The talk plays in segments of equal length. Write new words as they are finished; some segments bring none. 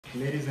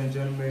Ladies and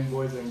gentlemen,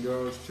 boys and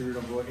girls, children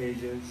of all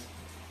ages,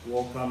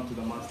 welcome to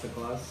the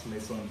Masterclass,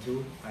 Lesson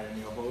 2. I am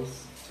your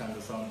host,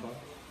 Chanda Sampa,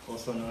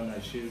 also known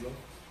as Shizzo.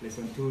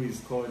 Lesson 2 is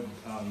called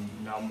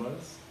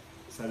Numbers.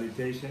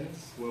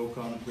 Salutations,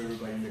 welcome to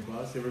everybody in the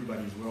class.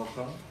 Everybody's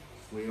welcome.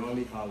 We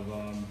only have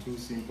two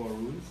simple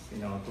rules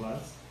in our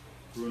class.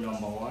 Rule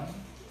number 1,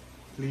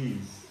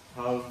 please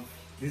have,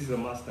 this is a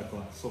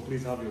Masterclass, so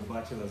please have your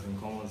bachelor's in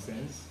common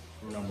sense.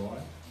 Rule number 1.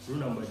 Rule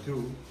number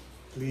 2,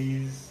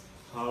 please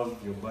have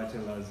your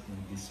bachelor's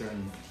in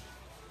discernment.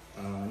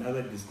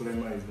 Another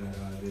disclaimer is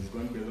that there's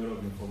going to be a lot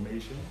of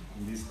information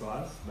in this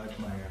class that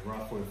might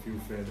ruffle a few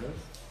feathers.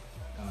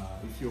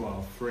 If you are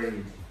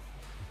afraid,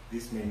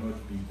 this may not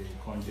be the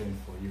content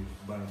for you,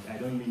 but I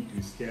don't mean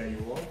to scare you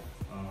off.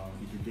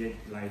 It will get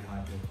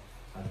lighthearted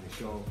as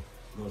the show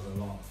goes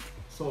along.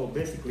 So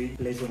basically,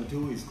 lesson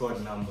 2 is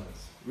called Numbers.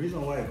 The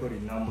reason why I called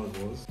it Numbers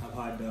was I've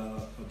had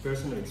a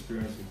personal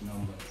experience with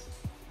numbers.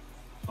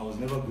 I was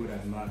never good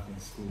at math in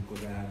school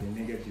because I had a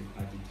negative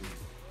attitude.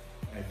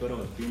 I thought I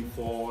was being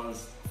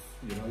forced,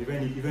 you know,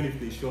 even if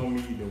they show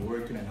me the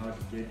working and how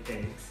to get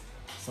X,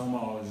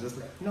 somehow I was just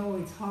like, no,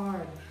 it's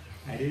hard.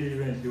 I didn't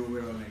even do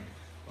well like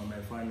on my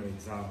final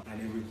exam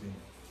and everything.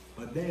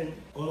 But then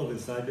all of a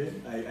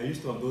sudden, I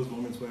used to have those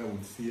moments where I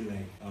would see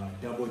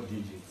like double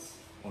digits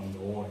on the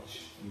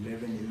watch,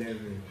 11,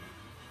 11,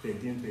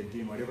 13,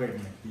 13, whatever it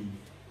might be.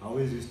 I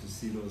always used to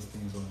see those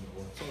things on the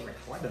watch. So I was like,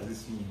 what does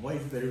this mean? Why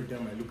is it that every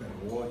time I look at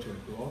a watch or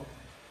a clock,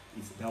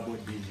 it's double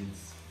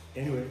digits?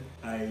 Anyway,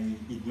 I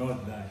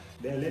ignored that.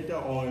 Then later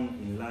on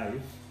in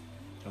life,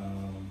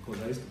 because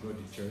I used to go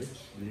to church,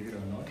 believe it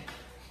or not,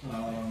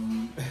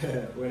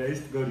 when I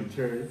used to go to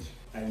church,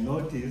 I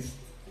noticed,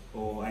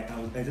 or I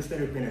just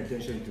started paying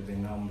attention to the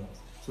numbers.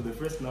 So the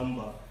first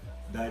number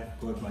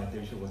that got my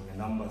attention was the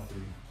number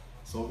 3.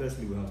 So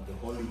obviously we have the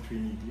Holy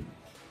Trinity,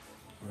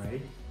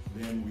 right?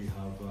 Then we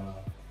have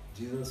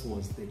Jesus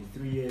was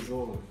 33 years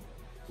old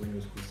when he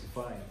was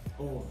crucified.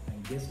 Oh,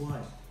 and guess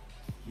what?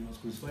 He was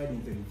crucified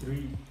in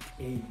 33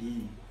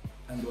 AD.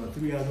 And there were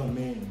 3 other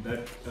men,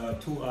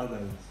 that 2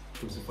 others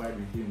crucified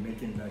with him,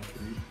 making that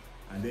 3.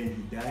 And then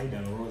he died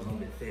and rose on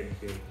the 3rd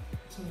day.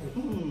 So like,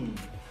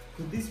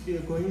 could this be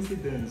a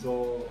coincidence,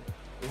 or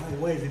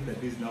why is it that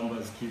these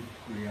numbers keep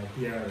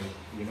reappearing,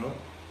 you know?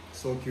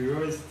 So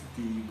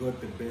curiosity got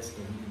the best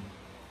of me.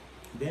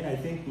 Then I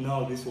think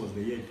now this was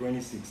the year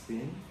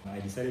 2016. I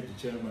decided to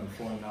change my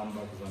phone number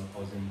because I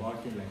was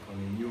embarking like on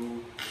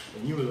a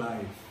new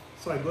life.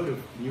 So I got a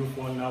new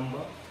phone number.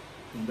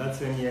 In that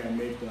same year, I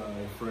met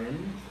a friend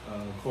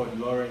called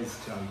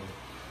Chanda.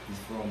 He's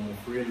from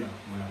Ursula,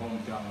 my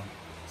hometown.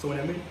 So when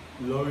I met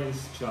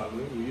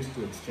Chanda, we used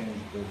to exchange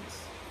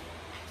books.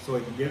 So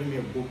he gave me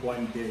a book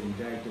one day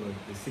entitled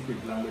The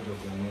Secret Language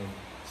of Your Name.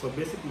 So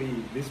basically,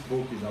 this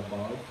book is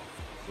about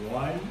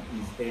 1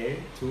 is A,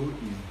 2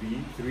 is B,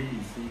 3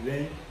 is C.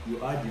 Then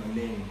you add your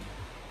name,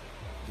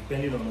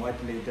 depending on what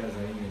letters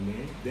are in your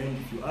name. Then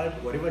if you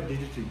add whatever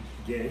digit you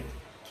get,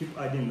 keep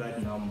adding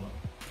that number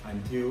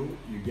until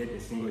you get a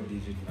single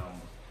digit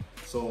number.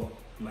 So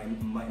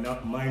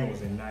mine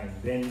was a 9.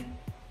 Then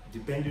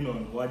depending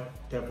on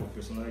what type of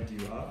personality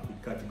you are,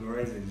 it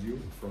categorizes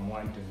you from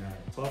 1 to 9.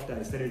 So after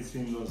I started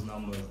seeing those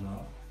numbers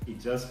now, it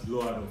just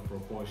blew out of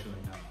proportion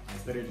now. I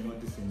started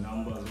noticing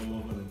numbers all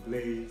over the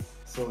place.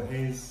 So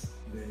hence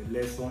the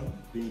lesson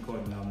being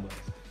called Numbers.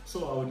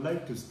 So I would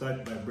like to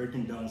start by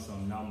breaking down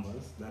some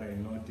numbers that I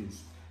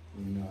noticed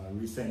in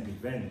recent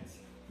events.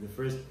 The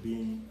first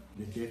being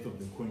the death of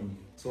the Queen.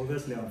 So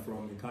obviously I'm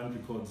from a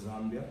country called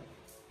Zambia.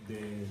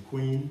 The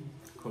Queen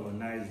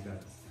colonized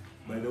us.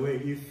 By the way,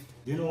 do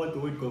you know what the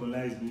word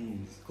colonized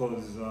means?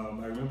 Because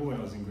I remember when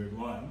I was in grade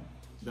 1,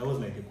 that was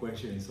like a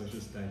question in social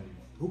studies.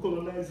 Who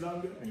colonized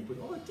Zambia? And you put,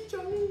 oh, teacher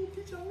me.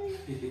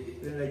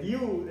 They're like,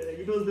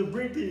 it was the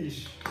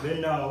British.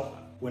 Then now,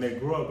 when I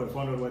grew up, I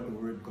found out what the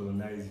word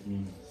colonized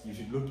means. You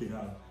should look it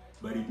up.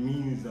 But it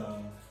means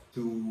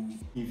to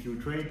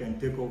infiltrate and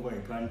take over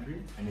a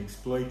country and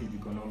exploit it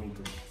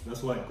economically.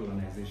 That's what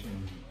colonization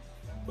means.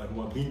 But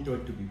we're being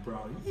taught to be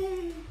proud.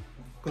 Yay!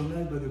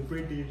 Colonized by the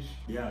British.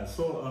 Yeah,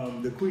 so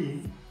the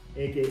Queen,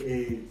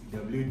 aka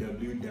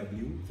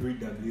WWW, 3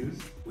 W's,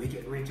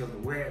 Wicked Witch of the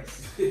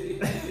West.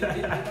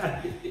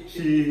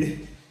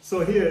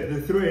 So here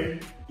the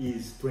thread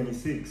is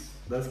 26.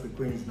 That's the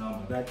Queen's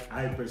number that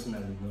I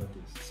personally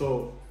noticed.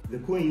 So the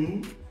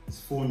Queen's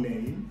full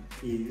name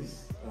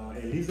is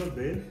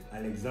Elizabeth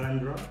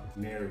Alexandra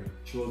Mary.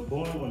 She was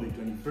born on the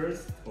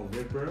 21st of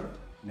April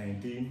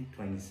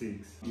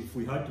 1926. If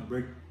we had to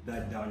break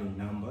that down in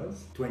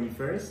numbers,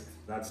 21st,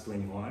 that's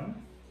 21.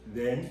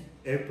 Then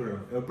April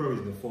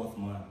is the 4th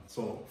month,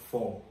 so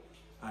 4.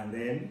 And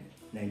then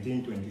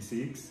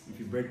 1926, if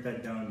you break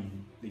that down,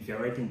 if you're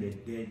writing the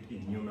date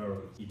in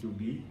numerals, it will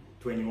be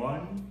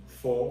 21,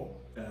 4,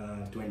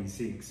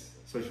 26.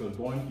 So she was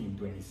born in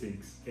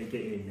 26,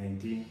 aka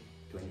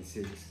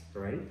 1926,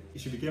 right?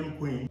 She became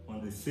queen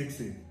on the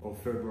 6th of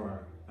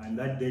February. And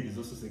that date is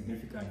also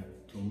significant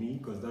to me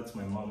because that's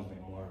my mom's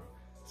memorial.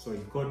 So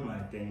it caught my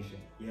attention.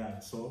 Yeah,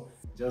 so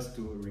just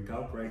to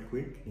recap right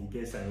quick, in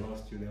case I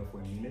lost you there for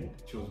a minute,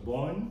 she was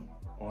born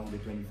on the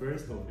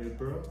 21st of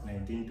April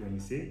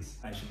 1926,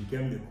 and she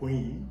became the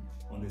queen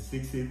on the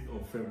 16th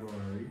of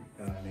February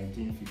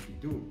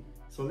 1952.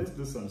 So let's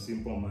do some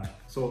simple math.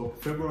 So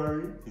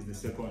February is the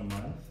second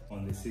month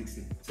on the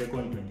 16th,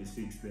 second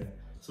 26th there.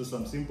 So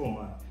some simple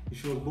math.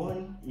 If she was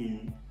born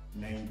in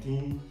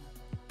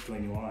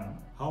 1921,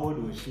 how old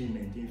was she in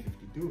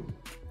 1952?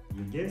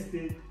 You guessed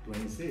it,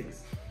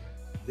 26.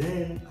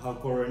 Then her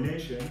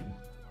coronation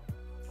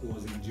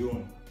was in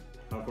June.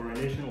 Her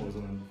coronation was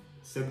on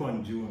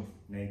 2nd June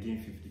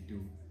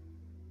 1952.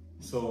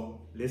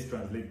 So let's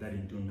translate that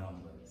into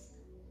numbers.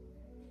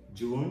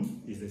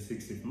 June is the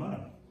 60th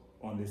month.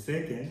 On the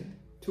 2nd,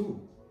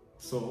 2.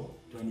 So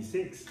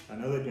 26,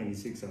 another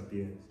 26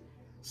 appears.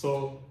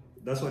 So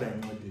that's what I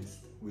noticed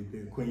with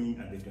the queen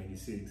and the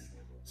 26.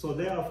 So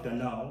thereafter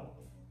now,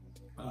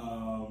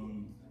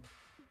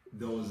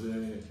 there was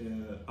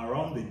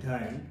around the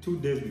time, 2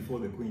 days before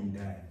the queen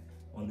died,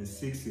 on the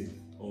 6th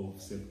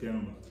of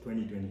September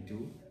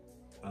 2022,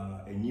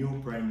 a new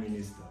prime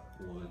minister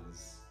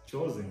was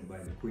chosen by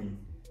the queen,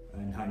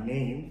 and her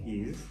name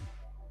is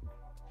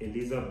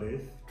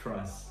Elizabeth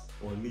Truss,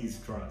 or Liz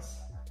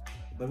Truss.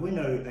 But when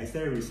I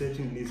started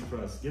researching Liz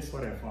Truss, guess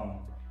what I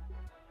found?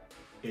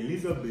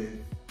 Elizabeth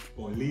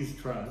or Liz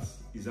Truss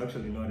is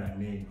actually not her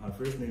name. Her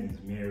first name is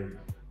Mary.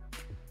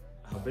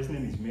 Her first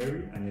name is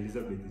Mary and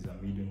Elizabeth is her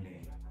middle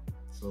name.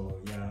 So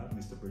yeah,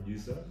 Mr.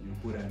 Producer, you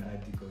put an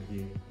article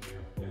here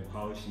of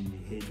how she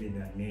hated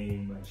her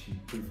name and she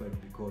preferred to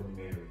be called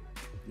Mary.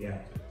 Yeah.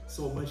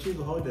 So, but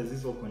Shizzo, how does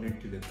this all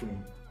connect to the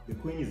queen? The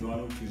queen is the one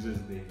who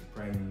chooses the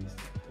prime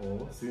minister.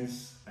 Or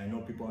since I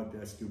know people out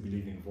there still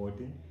believe in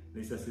voting,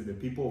 let's just say the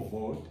people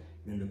vote,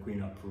 then the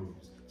queen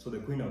approves. So the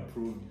queen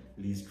approved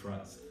Liz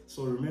Truss.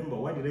 So remember,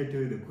 what did I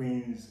tell you the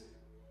queen's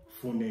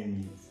full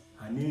name is?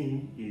 Her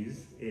name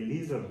is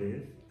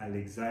Elizabeth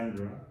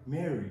Alexandra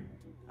Mary.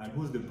 And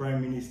who's the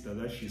prime minister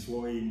that she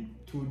swore in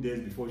 2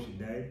 days before she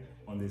died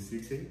on the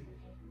 6th?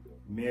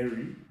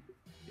 Mary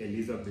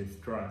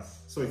Elizabeth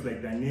Truss. So it's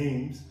like their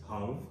names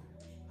have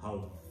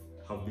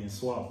been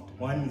swapped.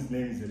 One's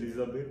name is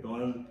Elizabeth,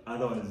 the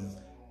other one's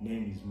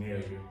name is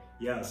Mary.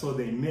 Yeah, so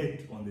they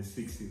met on the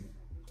 6th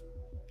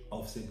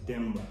of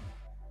September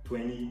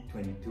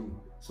 2022.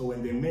 So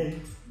when they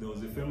met, there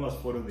was a famous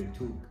photo they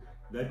took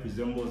that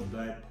resembles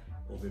that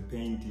of a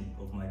painting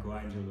of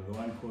Michelangelo, the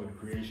one called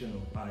Creation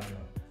of Adam,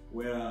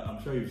 where I'm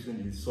sure you've seen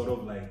it. It's sort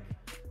of like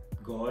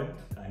God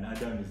and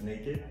Adam is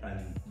naked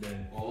and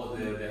then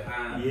the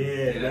hand.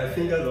 Yeah, their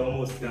fingers are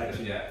almost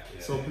touching. Yeah.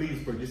 So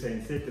please, producer,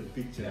 insert the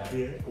picture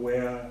here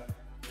where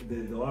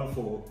the one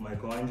for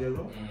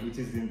Michelangelo, which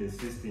is in the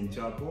Sistine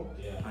Chapel,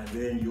 and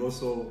then you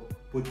also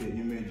put the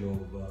image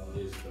of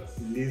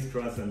Liz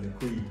Truss and the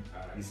Queen.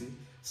 You see?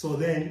 So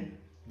then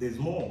there's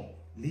more.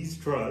 Liz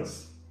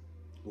Truss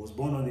was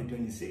born on the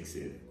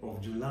 26th of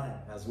July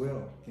as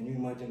well. Can you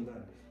imagine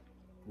that?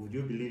 Would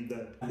you believe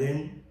that? And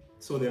then,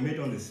 so they met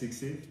on the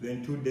 6th,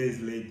 then 2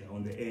 days later,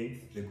 on the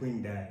 8th, the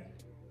queen died.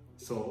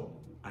 So,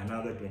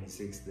 another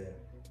 26 there.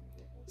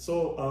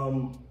 So,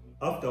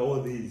 after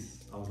all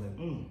this, I was like,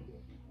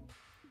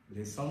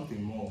 there's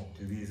something more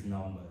to these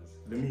numbers.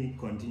 Let me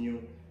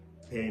continue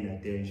paying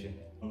attention.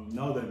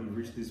 Now that we've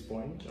reached this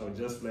point, I would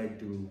just like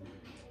to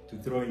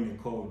throw in a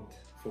quote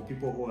for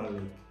people who are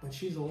like, but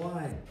Shizzo,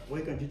 why?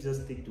 Why can't you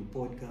just stick to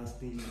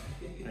podcasting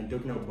and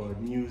talking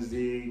about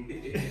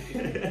music?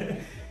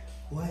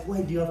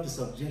 Why do you have to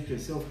subject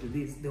yourself to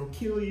this? They'll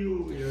kill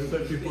you, you know,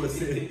 what people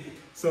say.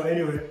 So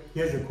anyway,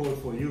 here's a quote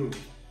for you.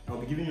 I'll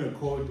be giving you a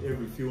quote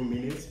every few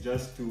minutes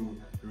just to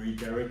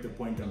reiterate the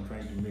point I'm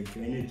trying to make,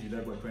 the energy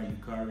that we're trying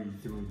to carry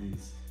through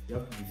this. You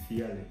have to be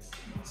fearless.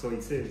 So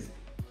it says,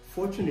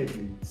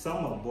 fortunately,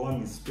 some are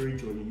born with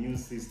spiritual immune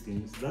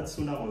systems that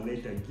sooner or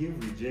later give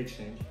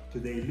rejection to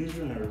the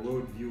illusionary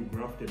worldview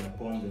grafted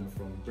upon them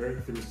from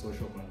birth through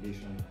social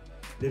conditioning.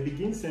 They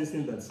begin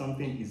sensing that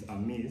something is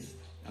amiss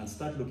and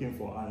start looking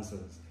for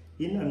answers.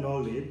 Inner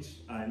knowledge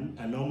and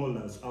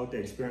anomalous outer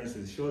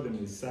experiences show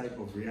them a side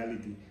of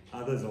reality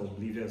others are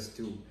oblivious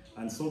to,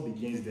 and so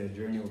begins their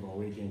journey of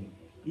awakening.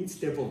 Each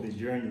step of the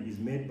journey is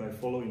made by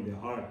following the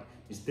heart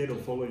instead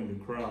of following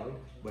the crowd,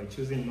 by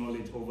choosing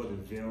knowledge over the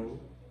veil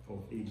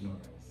of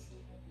ignorance.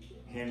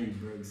 Henry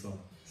Bergson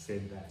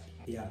said that.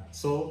 Yeah,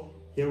 so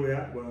here we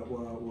are,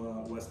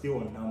 we're still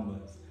on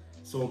numbers.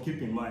 So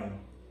keep in mind,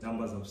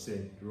 numbers I've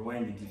said,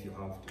 rewind it if you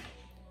have to.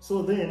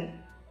 So then,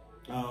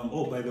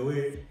 oh, by the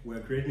way,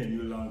 we're creating a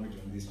new language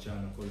on this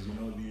channel because you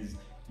know these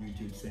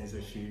YouTube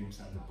censorships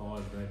and the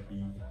powers that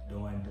be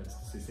don't want us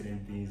to say certain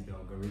things, the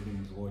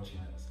algorithm is watching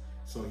us.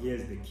 So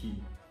here's the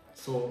key.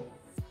 So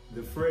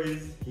the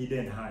phrase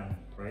hidden hand,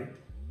 right?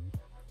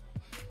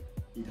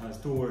 It has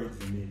 2 words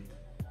in it.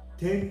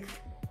 Take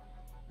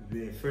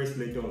the first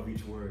letter of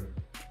each word,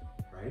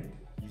 right?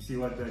 You see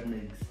what that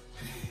makes?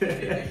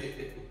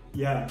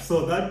 Yeah,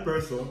 so that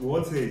person, we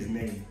won't say his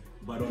name,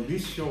 but on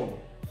this show,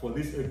 for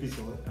this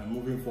episode and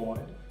moving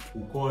forward,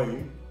 we'll call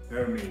him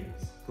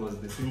Hermes, because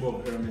the symbol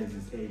of Hermes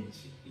is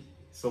H.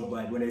 So,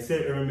 but when I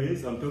say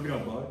Hermes, I'm talking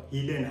about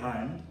hidden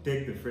hand,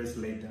 take the first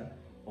letter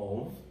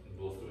of...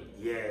 Both words.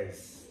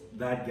 Yes,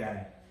 that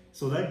guy.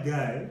 So that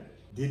guy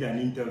did an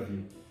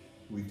interview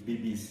with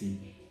BBC.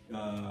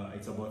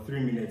 It's about 3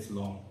 minutes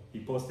long. He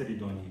posted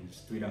it on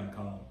his Twitter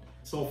account.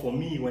 So for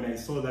me, when I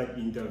saw that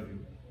interview,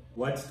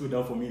 what stood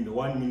out for me in the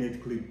 1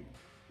 minute clip,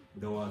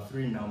 there were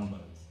 3 numbers.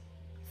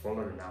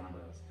 Follow the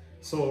numbers.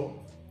 So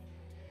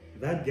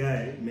that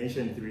guy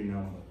mentioned 3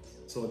 numbers.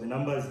 So the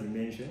numbers he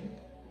mentioned,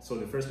 so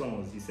the first one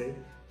was, he said,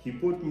 he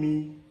put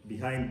me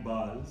behind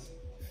bars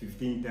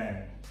 15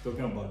 times,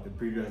 talking about the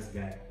previous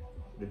guy.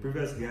 The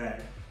previous guy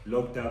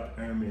locked up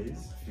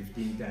Hermes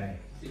 15 times.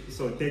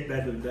 So take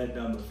that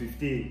number,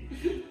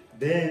 15.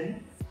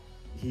 Then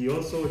he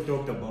also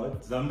talked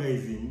about Zambia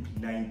is in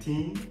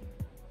 $19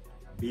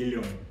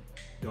 billion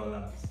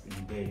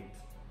in debt.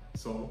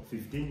 So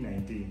 15,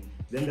 19.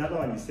 Then the other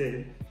one, he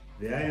said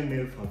the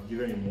IMF have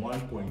given him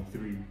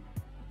 1.3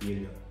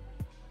 billion.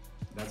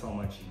 That's how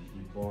much he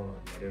borrowed,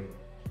 whatever.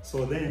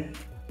 So then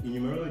in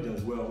numerology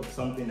as well,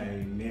 something I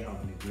may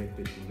have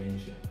neglected to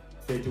mention.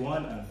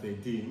 31 and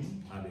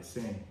 13 are the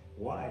same.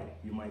 Why?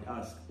 You might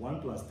ask.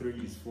 1 plus 3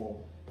 is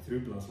 4. 3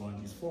 plus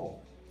 1 is 4.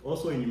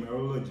 Also in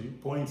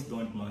numerology, points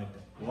don't matter.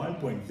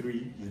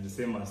 1.3 is the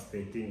same as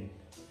 13.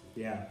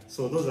 Yeah,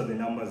 so those are the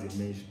numbers it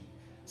mentioned.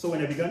 So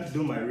when I began to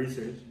do my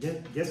research,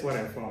 guess what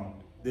I found?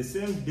 The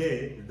same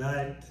day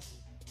that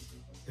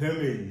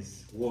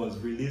Hermes was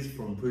released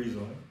from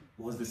prison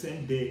was the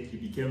same day he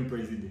became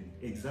president.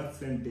 Exact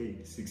same day,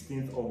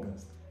 16th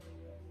August.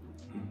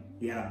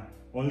 Yeah,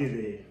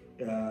 only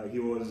he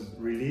was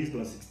released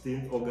on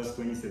 16th August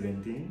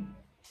 2017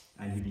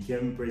 and he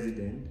became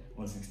president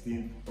on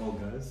 16th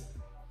August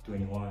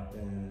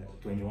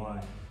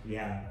 21.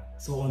 Yeah,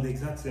 so on the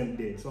exact same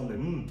day. So I'm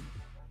like,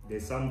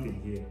 there's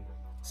something here.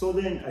 So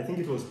then I think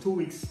it was 2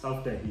 weeks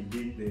after he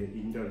did the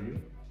interview.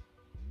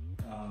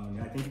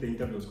 I think the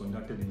interview was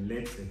conducted in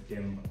late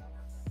September.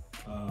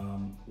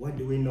 What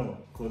do we know?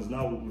 Because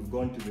now we've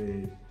gone to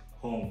the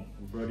home,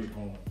 we brought it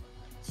home.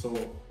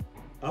 So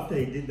after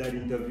he did that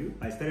interview,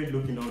 I started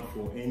looking out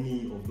for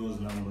any of those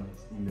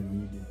numbers in the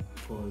media.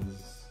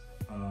 Because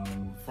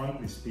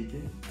frankly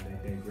speaking, and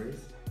I digress,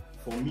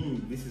 for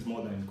me, this is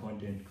more than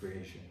content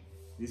creation.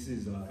 This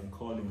is a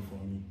calling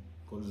for me.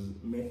 Because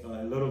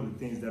a lot of the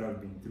things that I've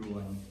been through,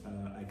 and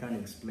I can't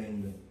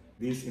explain them.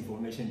 This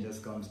information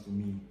just comes to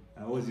me.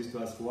 I always used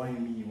to ask, why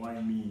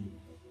me?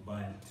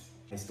 But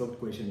I stopped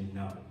questioning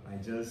now.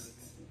 I'm just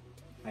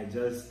a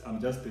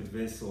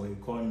vessel, a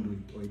conduit,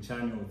 or a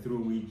channel through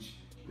which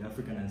the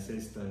African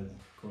ancestors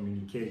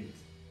communicate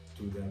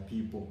to their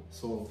people.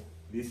 So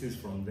this is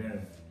from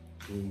them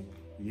to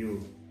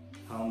you,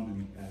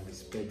 humbly and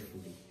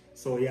respectfully.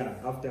 So yeah,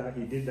 after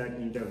he did that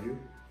interview,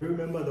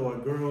 remember there were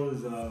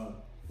girls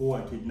who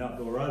were kidnapped,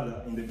 or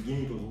rather, in the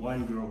beginning it was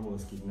one girl who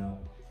was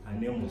kidnapped. Her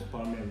name was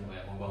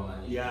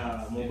Pamela.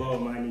 Yeah, mobile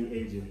money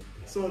agent.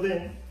 So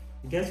then,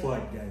 guess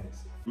what,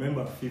 guys?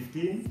 Remember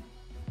 15,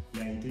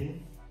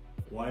 19,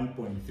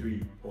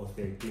 1.3 or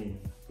 13.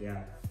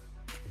 Yeah.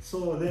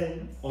 So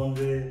then, on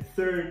the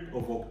 3rd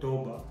of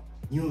October,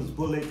 news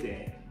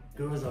bulletin.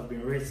 Girls have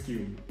been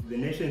rescued. The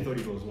nation thought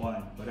it was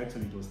 1, but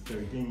actually it was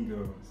 13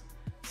 girls.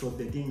 So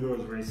 13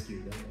 girls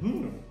rescued.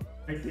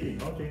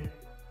 13, okay.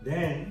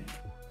 Then,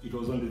 it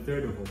was on the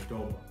 3rd of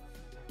October.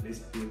 Let's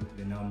do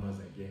the numbers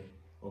again.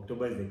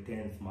 October is the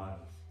 10th month,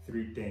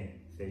 310,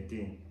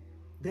 13.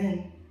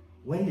 Then,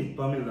 when did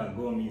Pamela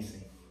go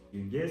missing?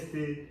 You guessed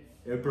it,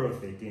 April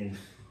 13th.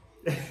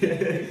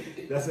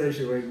 That's when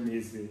she went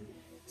missing.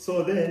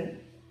 So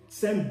then,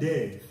 same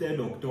day,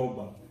 3rd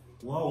October.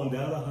 Wow, on the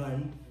other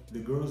hand, the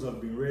girls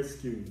have been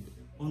rescued.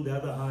 On the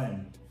other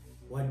hand,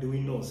 what do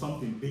we know?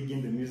 Something big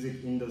in the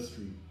music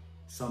industry.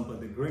 Sampa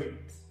the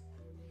Great,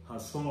 her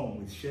song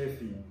with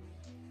Sheffy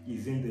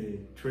is in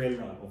the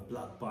trailer of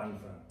Black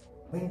Panther.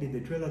 When did the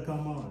trailer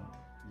come out?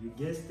 You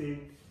guessed it,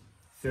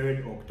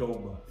 3rd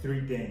October,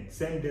 310.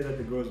 Same day that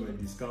the girls were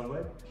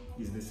discovered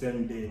is the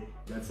same day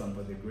that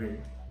Sampa the Great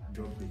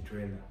dropped the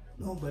trailer.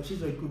 No, but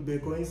Shizzo, it could be a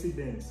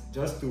coincidence.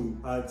 Just to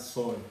add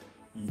salt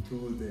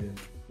into the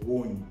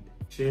wound,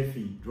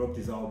 Sheffy dropped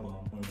his album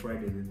on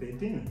Friday the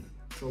 13th.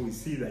 So we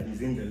see that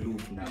he's in the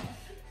loop now.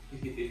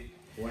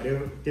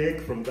 Whatever, take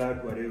from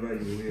that whatever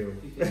you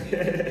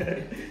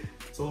will.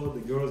 So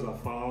the girls are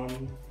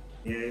found.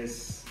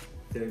 Yes,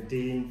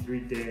 13,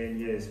 310,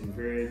 yes, we've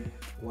heard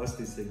what's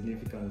the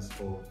significance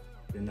of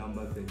the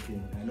number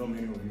 13. I know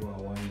many of you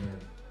are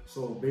wondering.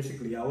 So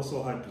basically, I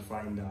also had to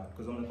find out,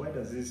 because I'm like, why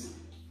does this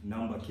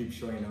number keep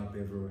showing up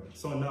everywhere?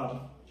 So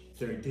now,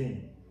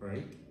 13,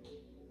 right?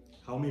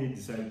 How many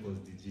disciples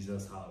did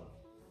Jesus have?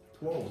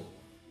 12.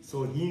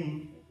 So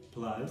him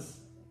plus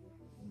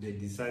the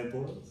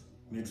disciples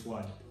makes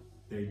what?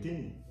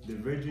 13. The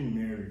Virgin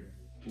Mary,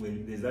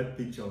 when there's that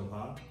picture of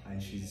her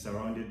and she's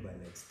surrounded by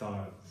like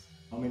stars.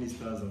 How many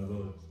stars are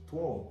those?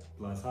 12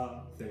 plus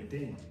her,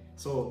 13.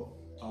 So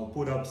I'll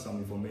put up some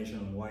information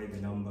on why the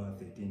number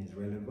 13 is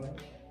relevant.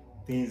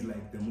 Things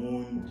like the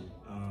moon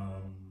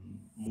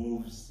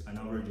moves an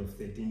average of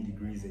 13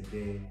 degrees a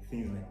day,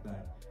 things like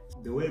that.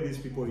 The way these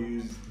people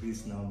use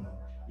this number,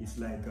 it's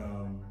like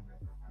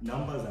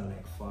numbers are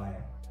like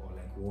fire or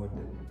like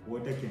water.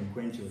 Water can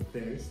quench your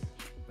thirst,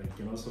 but it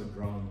can also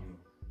drown you.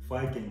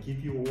 Fire can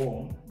keep you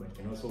warm, but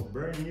can also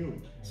burn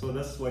you. So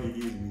that's what it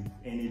is with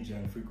energy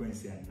and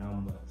frequency and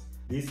numbers.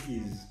 This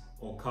is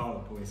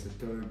occult or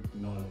esoteric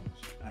knowledge,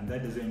 and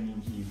that doesn't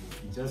mean evil.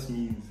 It just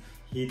means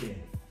hidden.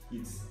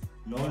 It's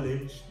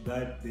knowledge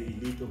that the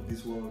elite of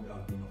this world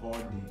have been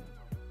hoarding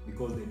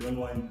because they don't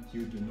want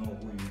you to know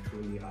who you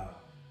truly are.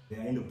 They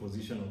are in the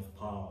position of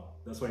power.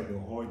 That's why they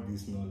hoard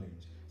this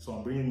knowledge. So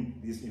I'm bringing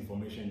this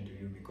information to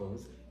you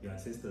because your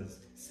ancestors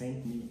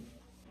sent me.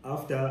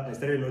 After I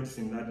started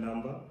noticing that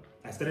number,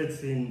 I started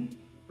seeing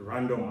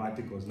random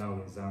articles now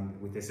in Zambia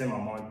with the same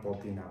amount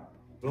popping up.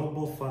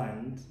 Global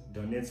Fund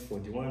donates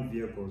 41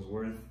 vehicles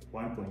worth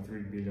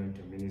 1.3 billion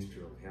to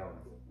Ministry of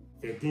Health.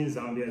 13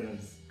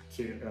 Zambians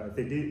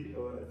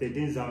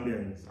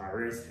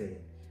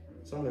arrested.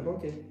 So I'm like,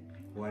 okay,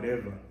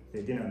 whatever,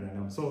 13 and the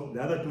number. So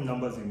the other two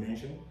numbers you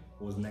mentioned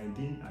was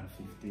 19 and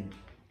 15,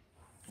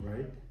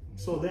 right?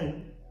 So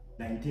then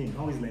 19,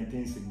 how is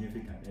 19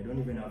 significant? I don't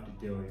even have to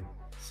tell you.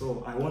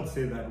 So I won't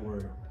say that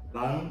word,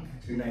 Lang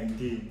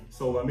 19.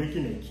 So we're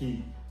making a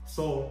key.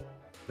 So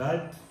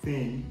that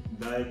thing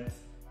that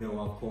they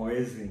were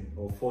coercing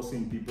or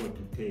forcing people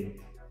to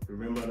take,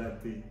 remember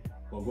that thing?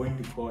 We're going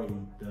to call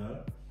it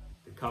the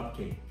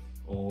cupcake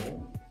or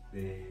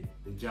the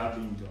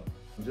jabbing tone.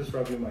 I'm just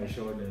rubbing my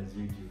shoulders,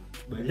 you do.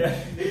 But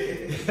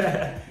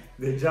yeah,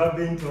 the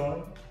jabbing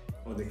tone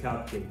or the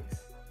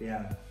cupcakes.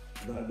 Yeah,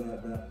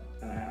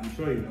 I'm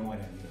sure you know what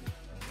I mean.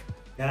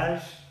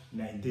 Dash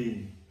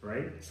 19,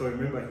 right? So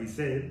remember he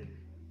said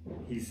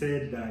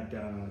that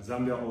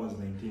Zambia owes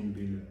 19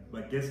 billion.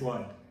 But guess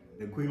what?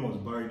 The queen was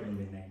buried on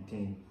the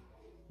 19th.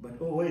 But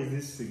oh, why is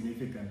this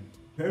significant?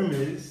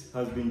 Hermes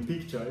has been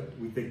pictured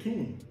with the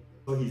king.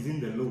 So he's in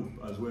the loop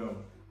as well.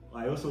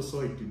 I also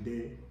saw it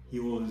today. He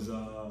was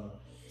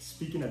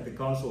speaking at the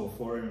Council of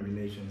Foreign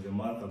Relations a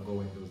month ago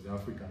when it was the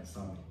African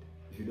Summit.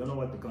 If you don't know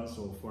what the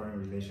Council of Foreign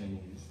Relations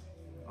is,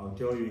 I'll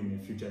tell you in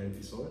a future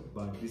episode,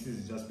 but this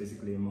is just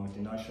basically a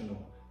multinational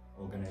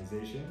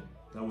organization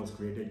that was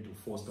created to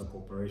foster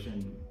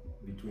cooperation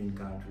between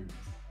countries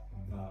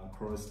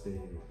across the,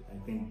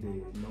 I think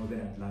the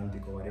Northern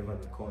Atlantic or whatever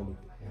they call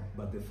it.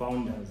 But the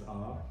founders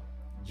are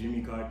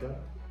Jimmy Carter,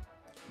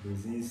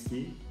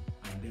 Brzezinski,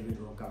 and David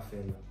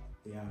Rockefeller.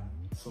 Yeah,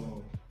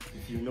 so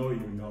if you know,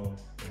 you know.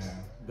 Yeah.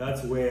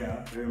 That's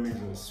where Hermes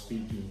was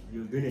speaking. He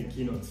was doing a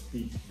keynote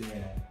speech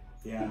there.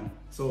 Yeah,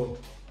 so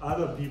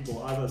other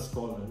people, other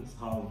scholars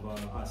have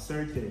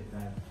asserted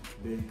that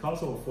the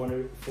Council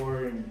of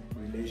Foreign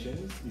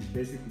Relations is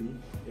basically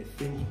a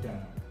think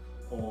tank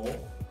or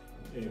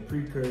a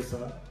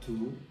precursor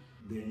to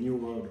the New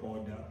World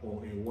Order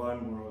or a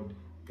one world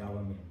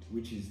government,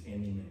 which is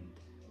imminent.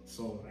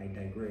 So I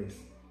digress.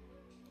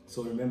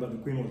 So remember, the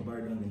queen was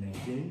buried on the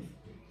 19th.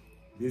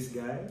 This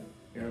guy,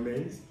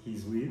 Hermes,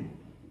 he's with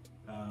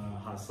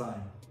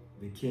Hassan,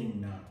 the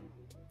king now,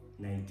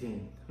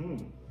 19.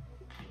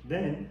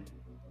 Then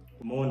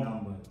more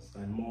numbers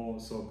and more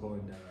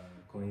so-called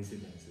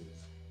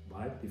coincidences.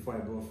 But before I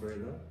go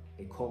further,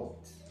 a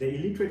cult. The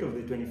illiterate of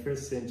the 21st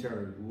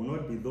century will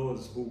not be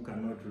those who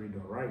cannot read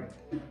or write,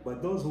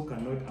 but those who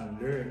cannot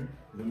unlearn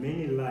the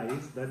many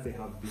lies that they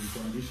have been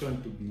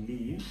conditioned to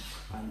believe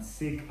and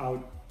seek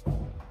out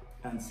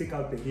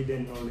the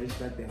hidden knowledge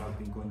that they have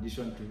been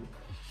conditioned to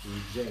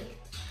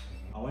reject.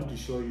 I want to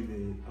show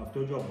you I've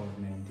told you about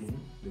 19,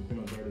 the queen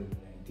of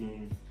the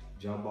 19th,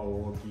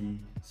 Jabberwocky.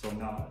 So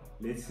now,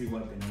 let's see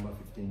what the number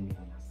 15 means.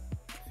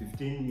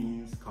 15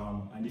 means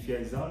karma. And if you're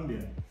a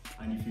Zambian,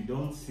 and if you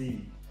don't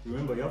see,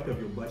 remember you have to have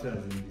your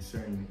bachelor's in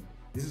discernment.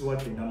 This is what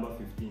the number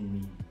 15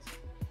 means.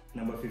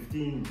 Number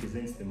 15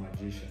 represents the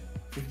magician.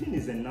 15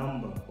 is a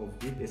number of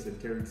deep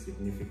esoteric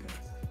significance,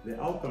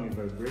 the outcome and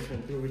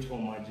vibration through which all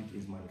magic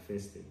is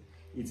manifested.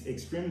 It's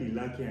extremely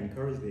lucky and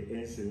carries the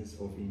essence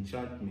of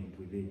enchantment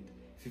with it.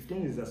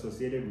 15 is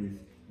associated with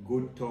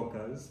good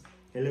talkers,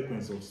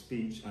 eloquence of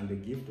speech, and the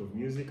gift of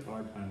music,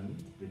 art,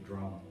 and the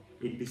drama.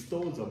 It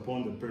bestows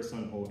upon the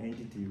person or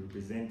entity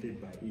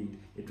represented by it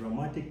a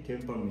dramatic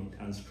temperament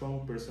and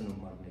strong personal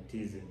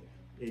magnetism,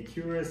 a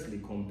curiously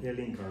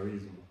compelling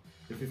charisma.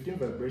 The 15th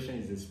vibration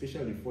is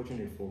especially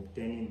fortunate for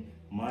obtaining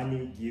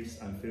money, gifts,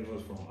 and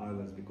favors from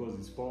others because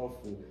its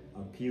powerful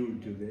appeal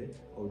to the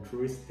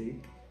altruistic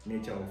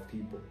nature of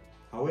people.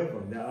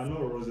 However, there are no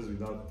roses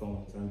without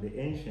thorns, and the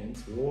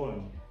ancients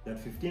warned that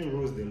 15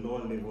 rules the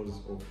lower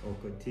levels of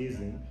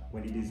occultism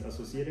when it is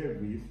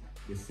associated with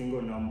the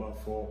single number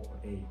 4 or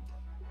 8.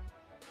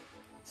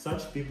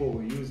 Such people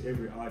will use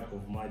every art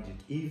of magic,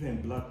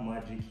 even black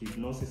magic,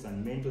 hypnosis,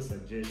 and mental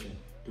suggestion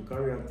to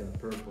carry out their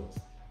purpose.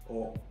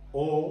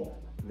 Or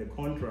the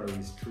contrary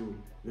is true.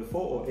 The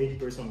 4 or 8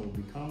 person will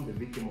become the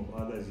victim of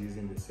others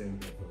using the same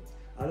methods.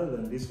 Other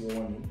than this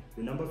warning,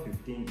 the number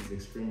 15 is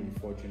extremely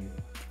fortunate.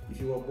 If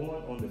you were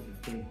born on the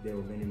 15th day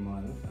of any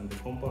month and the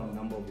compound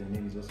number of your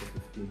name is also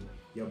 15,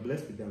 you are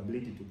blessed with the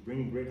ability to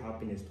bring great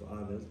happiness to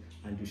others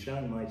and to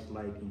shine much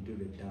light into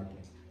the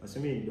darkness.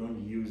 assuming you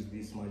don't use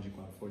this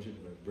magical unfortunate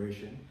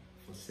vibration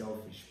for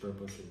selfish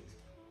purposes.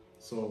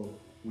 So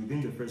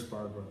within the first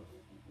paragraph,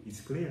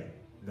 it's clear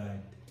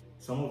that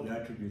some of the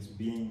attributes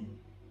being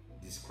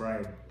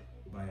described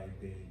by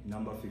the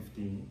number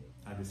 15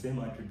 are the same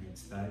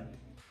attributes that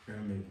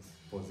Hermes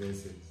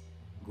possesses.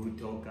 Good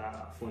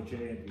talker,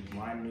 fortunate with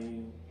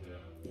money.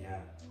 Yeah.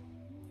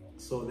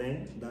 So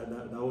then that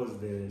was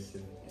the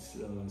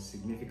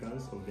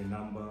significance of the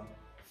number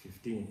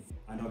 15.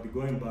 And I'll be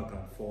going back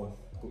and forth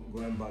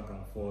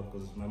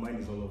because my mind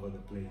is all over the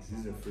place. This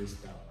is the first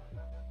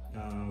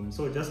time.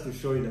 So just to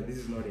show you that this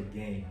is not a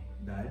game,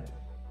 that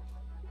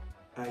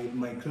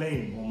my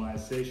claim or my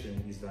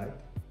assertion is that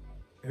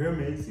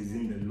Hermes is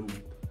in the loop,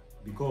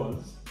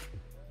 because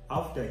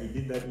after he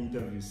did that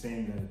interview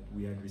saying that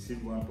we had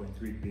received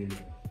 1.3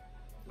 billion,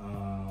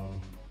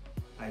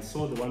 I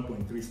saw the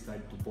 1.3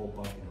 start to pop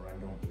up in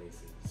random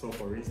places. So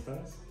for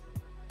instance,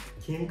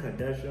 Kim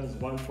Kardashian's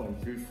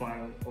 1.3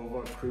 fine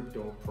over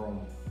crypto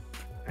promo.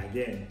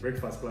 Again,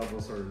 Breakfast Club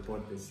also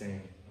report the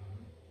same.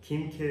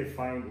 Kim K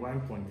fined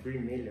 1.3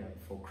 million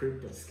for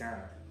crypto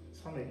scam.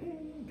 So I'm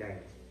like,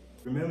 guys.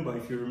 Remember,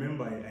 if you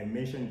remember, I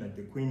mentioned that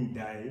the Queen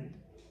died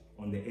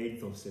on the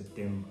 8th of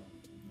September,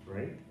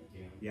 right?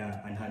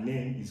 Yeah, and her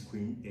name is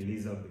Queen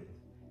Elizabeth.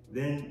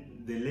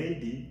 Then the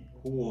lady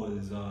who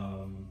was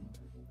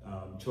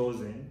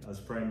chosen as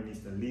Prime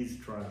Minister, Liz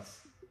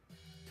Truss,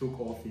 took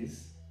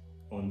office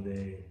on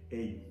the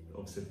 8th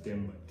of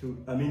September.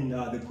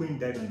 The Queen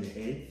died on the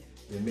 8th,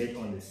 they met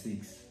on the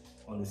 6th,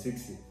 on the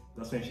 60th.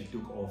 That's when she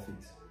took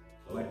office.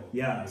 But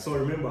yeah, so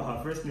remember,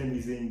 her first name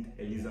isn't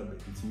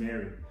Elizabeth, it's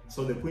Mary.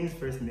 So the Queen's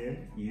first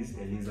name is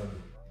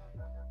Elizabeth.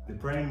 The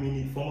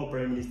former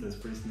Prime Minister's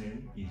first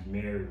name is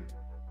Mary.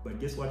 But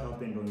guess what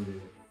happened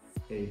on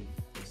the 8th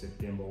of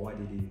September, what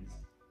it is?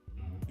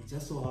 It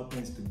just so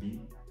happens to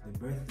be the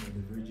birthday of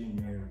the Virgin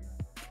Mary.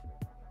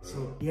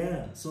 So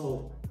yeah,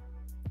 so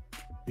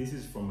this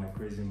is from my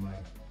crazy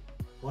mind.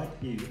 What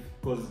if,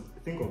 because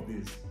think of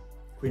this,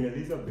 Queen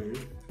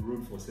Elizabeth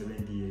ruled for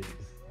 70 years.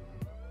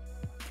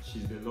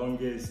 She's the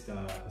longest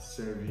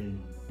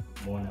serving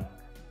monarch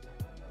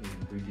in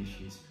British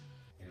history.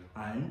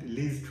 And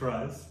Liz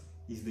Truss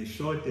is the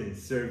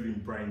shortest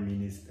serving Prime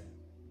Minister.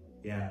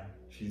 Yeah,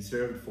 she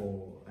served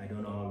for, I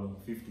don't know how long,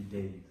 50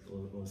 days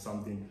or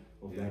something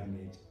of that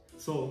nature.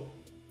 So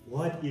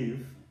what if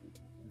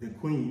the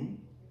Queen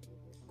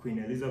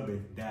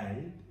Elizabeth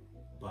died,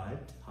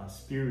 but her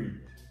spirit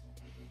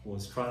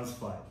was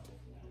transferred?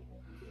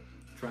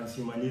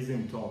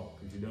 Transhumanism talk,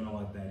 if you don't know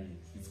what that is.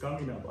 It's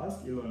coming up,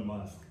 ask Elon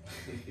Musk.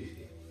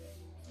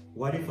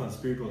 What if her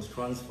spirit was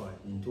transferred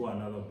into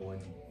another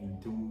body?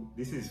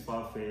 This is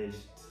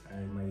far-fetched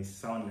and might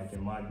sound like a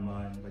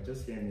madman, but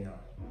just hear me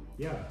out.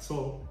 Yeah,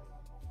 so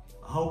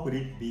how could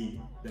it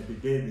be that the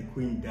day the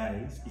Queen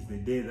dies is the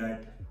day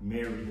that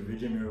Mary, the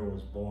Virgin Mary,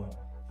 was born?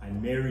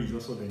 And Mary is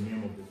also the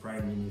name of the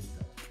Prime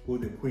Minister, who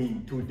the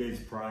Queen 2 days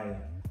prior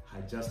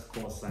had just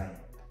co-signed.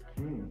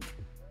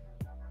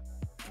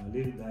 I'll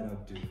leave that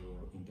up to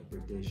your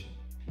interpretation.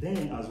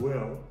 Then as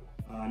well,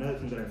 another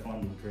thing that I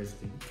found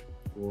interesting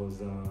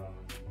was,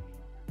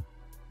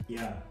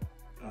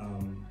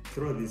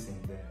 throw this in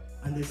there.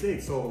 And they say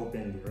it so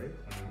openly, right?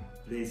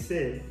 They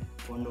said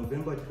on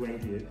November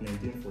 20th,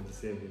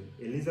 1947,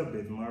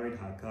 Elizabeth married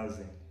her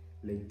cousin,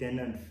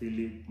 Lieutenant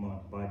Philip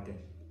Mountbatten.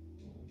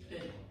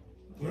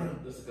 Yeah,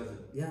 that's a cousin.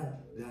 Yeah,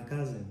 they are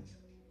cousins.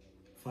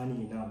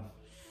 Funny enough.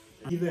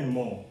 Even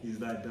more is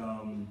that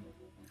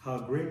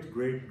her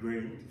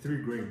three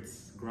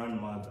greats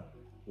grandmother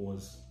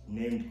was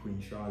named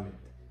Queen Charlotte.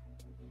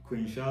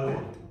 Queen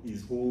Charlotte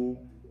is who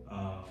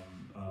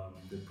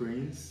the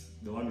prince,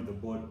 the one with the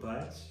bald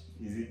patch,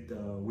 is it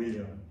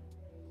William?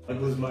 He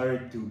was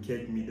married to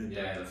Kate Middleton.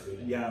 Yeah, that's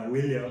William. Yeah,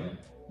 William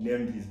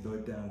named his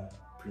daughter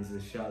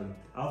Princess Charlotte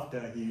after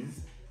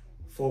his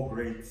 4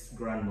 greats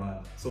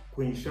grandmother. So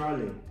Queen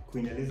Charlotte,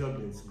 Queen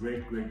Elizabeth's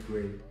great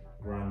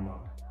grandma,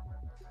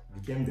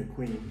 became the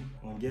queen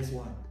on, guess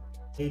what?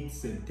 8th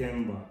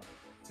September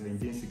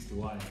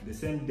 1761. The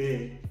same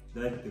day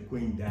that the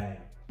Queen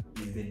died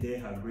is the day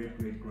her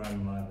great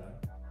grandmother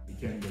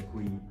became the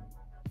queen.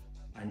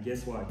 And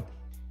guess what?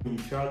 Queen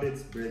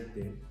Charlotte's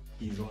birthday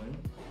is on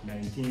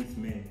 19th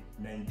May.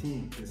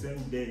 19th, the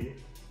same day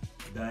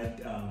that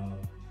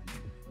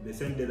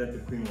the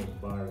Queen was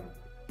buried.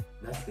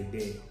 That's the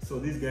day. So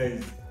these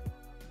guys,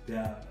 they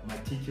are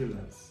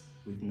meticulous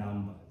with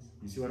numbers.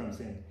 You see what I'm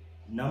saying?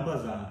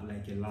 Numbers are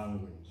like a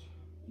language.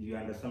 You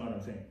understand what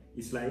I'm saying?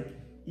 It's like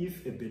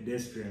if a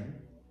pedestrian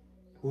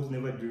who's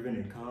never driven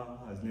a car,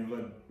 has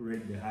never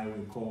read the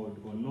highway code,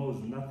 or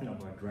knows nothing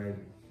about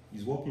driving,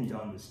 is walking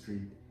down the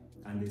street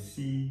and they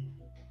see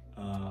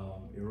a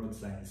road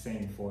sign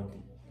saying 40.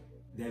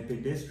 They're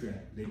pedestrian.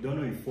 They don't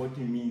know if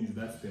 40 means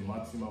that's the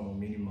maximum or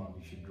minimum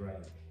you should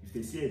drive. If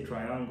they see a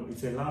triangle,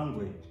 it's a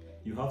language.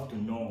 You have to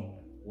know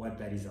what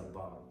that is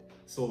about.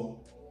 So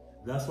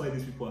that's why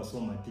these people are so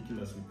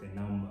meticulous with the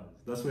numbers.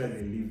 That's where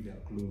they leave their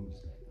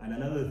clues. And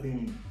another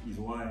thing is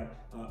why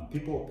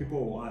people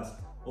will ask,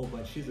 oh,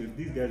 but Shizzo, if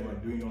these guys were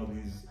doing all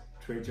these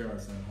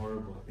treacherous and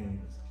horrible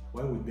things,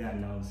 why would they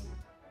announce it?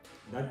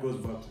 That goes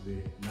back to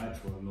the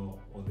natural law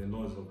or the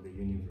laws of the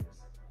universe.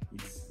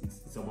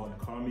 It's about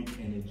karmic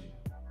energy.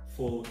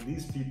 For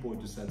these people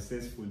to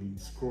successfully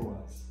screw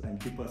us and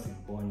keep us in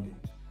bondage,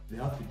 they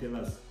have to tell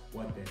us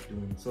what they're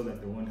doing so that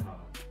they won't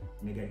have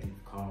negative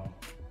karma.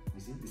 You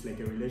see, it's like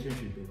a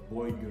relationship, a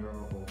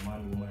boy-girl or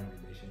man-woman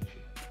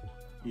relationship.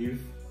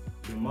 If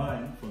the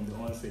man from the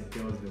onset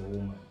tells the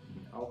woman,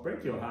 I'll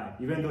break your heart,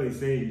 even though he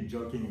say it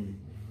jokingly,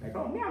 like,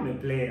 oh, me I'm a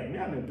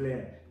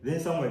player. Then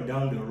somewhere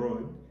down the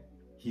road,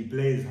 he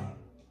plays her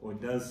or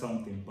does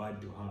something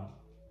bad to her.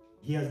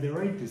 He has the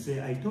right to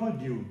say, I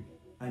told you,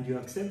 and you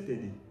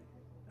accepted it.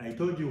 I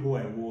told you who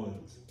I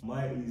was.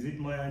 Is it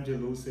Maya Angelou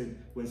who said,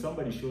 when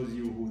somebody shows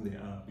you who they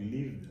are,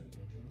 believe them.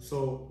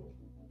 So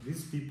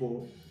these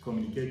people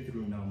communicate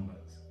through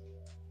numbers.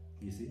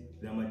 You see,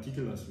 they're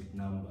meticulous with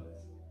numbers.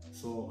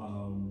 So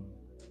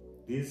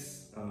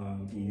this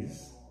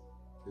is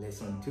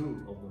lesson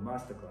 2 of the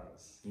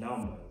masterclass,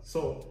 numbers.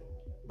 So,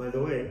 by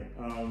the way,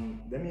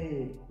 let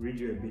me read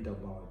you a bit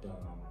about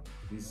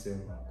this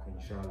Queen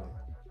Charlotte.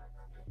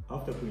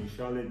 After Queen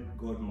Charlotte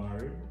got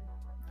married,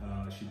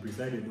 she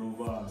presided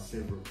over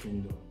several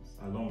kingdoms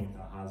along with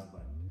her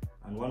husband.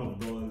 And one of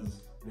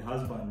those, the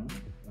husband,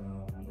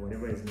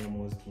 whatever his name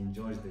was, King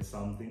George the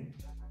something,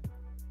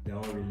 they're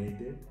all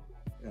related.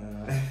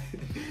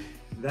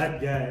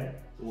 That guy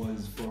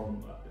was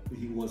from,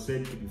 he was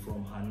said to be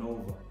from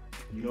Hanover.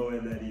 You know where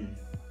that is?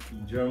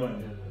 In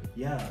Germany.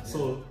 Yeah,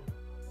 so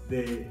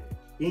the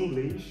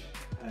English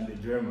and the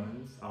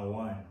Germans are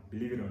one,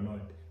 believe it or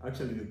not.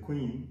 Actually, the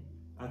Queen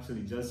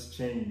actually just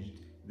changed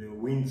the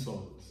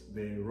Windsors,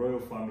 the royal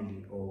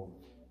family of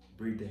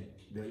Britain.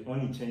 They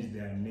only changed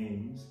their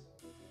names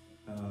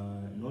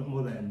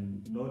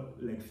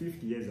not like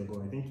 50 years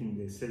ago, I think in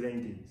the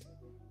 70s,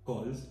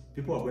 because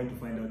people are going to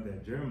find out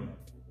they're German,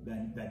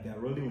 that they're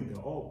rolling with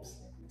the Alps.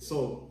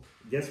 So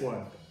guess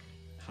what?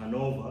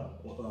 Hanover,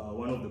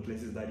 one of the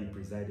places that he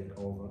presided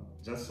over,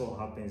 just so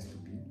happens to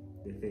be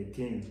the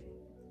 13th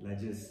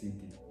largest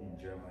city in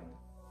Germany,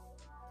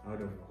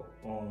 out of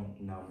all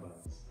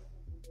numbers.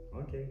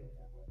 Okay,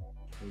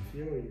 we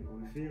feel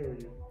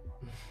you.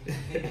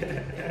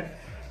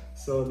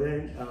 So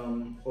then,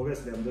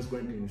 obviously, I'm just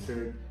going to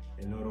insert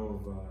a lot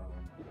of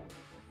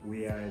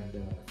weird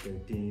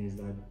 13s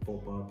that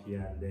pop up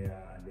here and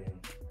there, and then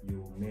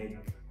you make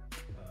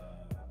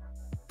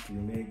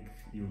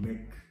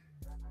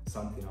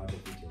something out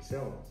of it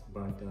yourselves.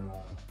 But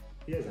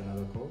here's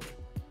another quote: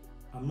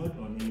 I'm not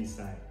on any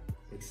side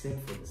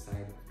except for the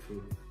side of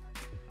truth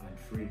and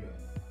freedom.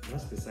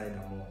 That's the side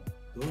I'm on.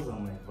 Those are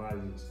my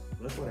values.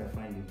 That's what I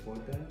find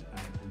important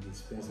and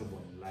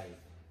indispensable in life.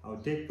 I'll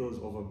take those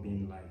over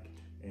being liked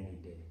any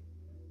day.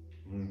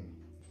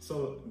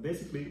 So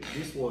basically,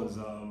 this was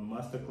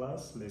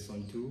Masterclass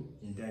Lesson 2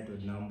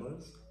 entitled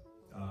Numbers.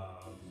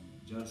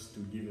 Just to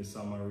give a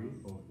summary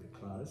of the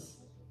class,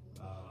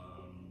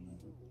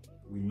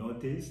 we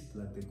noticed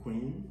that the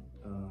Queen,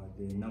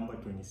 the number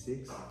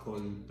 26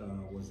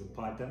 was a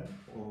pattern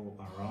all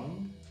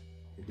around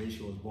the day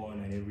she was born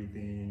and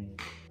everything.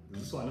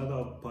 There's also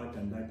another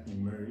pattern that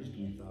emerged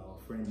with our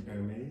friend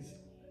Hermes.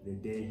 The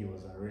day he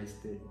was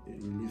arrested,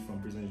 released from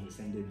prison, the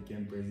same day he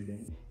became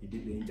president. He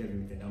did the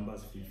interview with the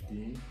numbers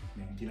 15,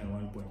 19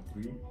 and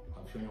 1.3.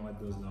 I've shown you what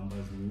those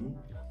numbers mean.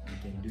 You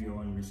can do your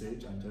own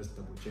research and just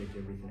double check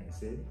everything I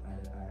said.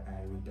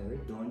 I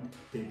reiterate, don't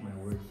take my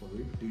word for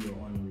it. Do your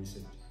own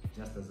research,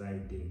 just as I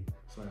did.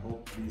 So I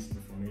hope this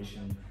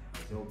information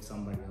has helped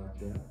somebody out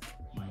there.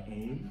 My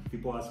aim,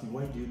 people ask me,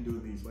 why do you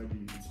do this?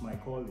 It's my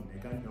calling. I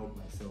can't help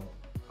myself.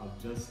 I've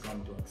just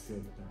come to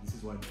accept that this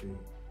is what the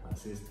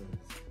ancestors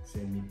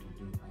send me to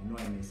do. I know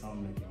I may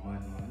sound like a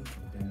madman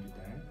from time to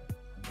time,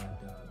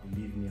 but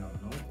believe me, I'm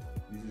not.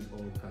 This is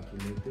all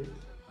calculated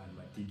and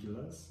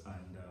meticulous.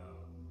 And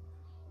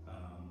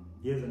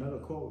here's another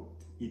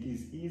quote: it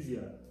is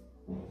easier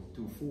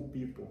to fool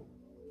people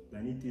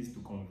than it is to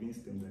convince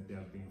them that they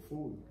have been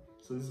fooled.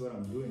 So this is what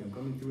I'm doing. I'm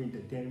coming through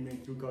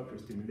entertainment, through cultural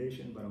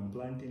stimulation, but I'm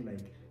planting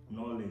like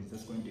knowledge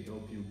that's going to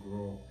help you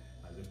grow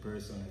as a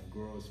person and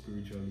grow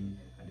spiritually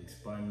and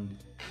expand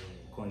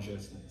your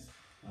consciousness.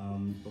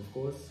 Of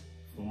course,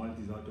 format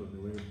is out of the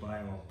way, buy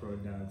our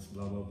products,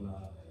 blah blah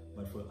blah.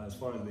 But as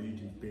far as the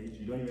YouTube page,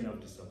 you don't even have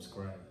to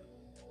subscribe.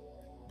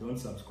 Don't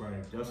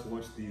subscribe, just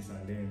watch this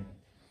and then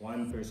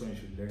one person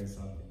should learn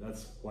something.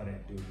 That's what I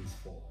do this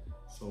for.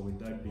 So with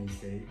that being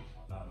said,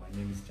 my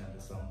name is Chanda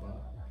Sampa.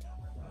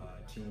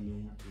 Tune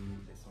in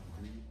to lesson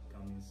 3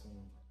 coming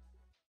soon.